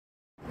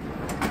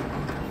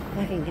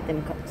I can get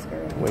them cups,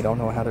 girl. We don't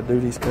know how to do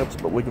these cups,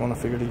 but we're going to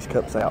figure these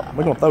cups out.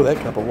 We're going to throw that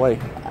cup away.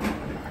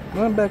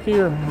 Run back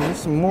here. There's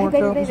some more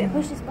cups. Baby,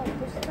 push this button.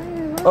 Push that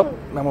button. Oh,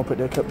 I'm going to put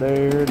that cup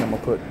there, and I'm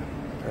going to put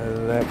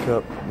that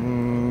cup.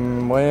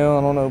 Well,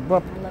 I don't know.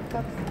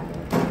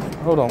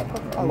 Hold on.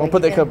 I'm going to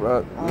put that cup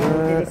right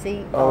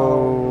there.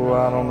 Oh,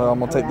 I don't know. I'm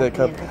going to take that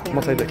cup. I'm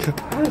going to take that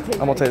cup.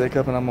 I'm going to take that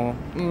cup, and I'm going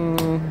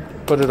to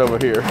put it over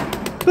here.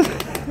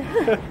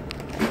 I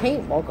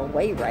can't walk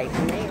away right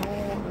now.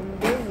 I'm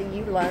busy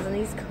utilizing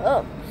these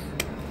cups.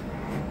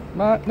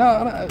 No,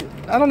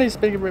 I don't need a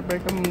speaker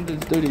break. I'm going to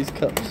just do these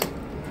cups.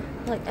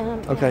 Like,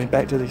 okay,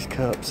 back to these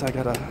cups. I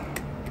got to...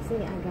 See, I got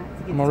to get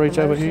I'm going to reach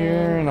over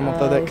here, and I'm going to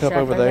throw that cup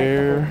over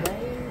there.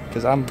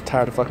 Because I'm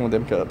tired of fucking with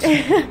them cups.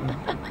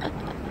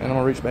 And I'm going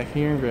to reach back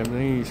here and grab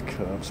these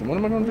cups. And what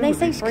am I going to do with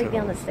these cups? They say break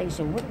down the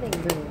station. What do they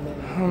really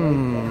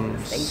mean?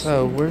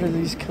 So where do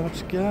these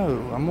cups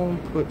go? I'm going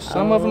to put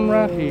some of them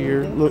right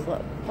here. Look.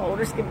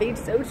 Holders can be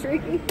so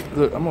tricky.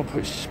 Look, I'm going to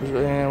put...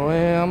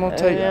 well, I'm going to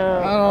take...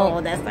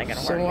 Oh, that's not going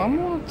to work. So I'm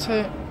going to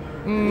take...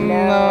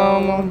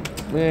 No.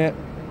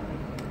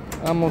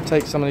 I'm going to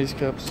take some of these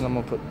cups and I'm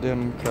going to put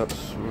them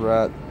cups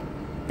right...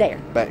 there.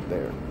 Back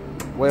there.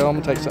 Well, I'm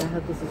going to take some... I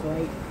hope this is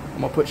right.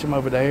 I'm going to put some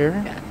over there.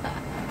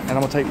 And I'm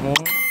going to take one,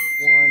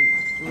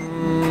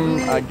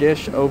 I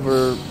guess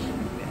over...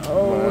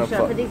 Oh, should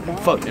I put these back?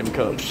 Fuck them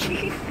cups.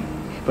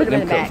 Put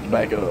them cups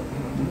back up.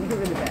 Put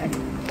them in the back.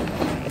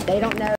 If they don't know...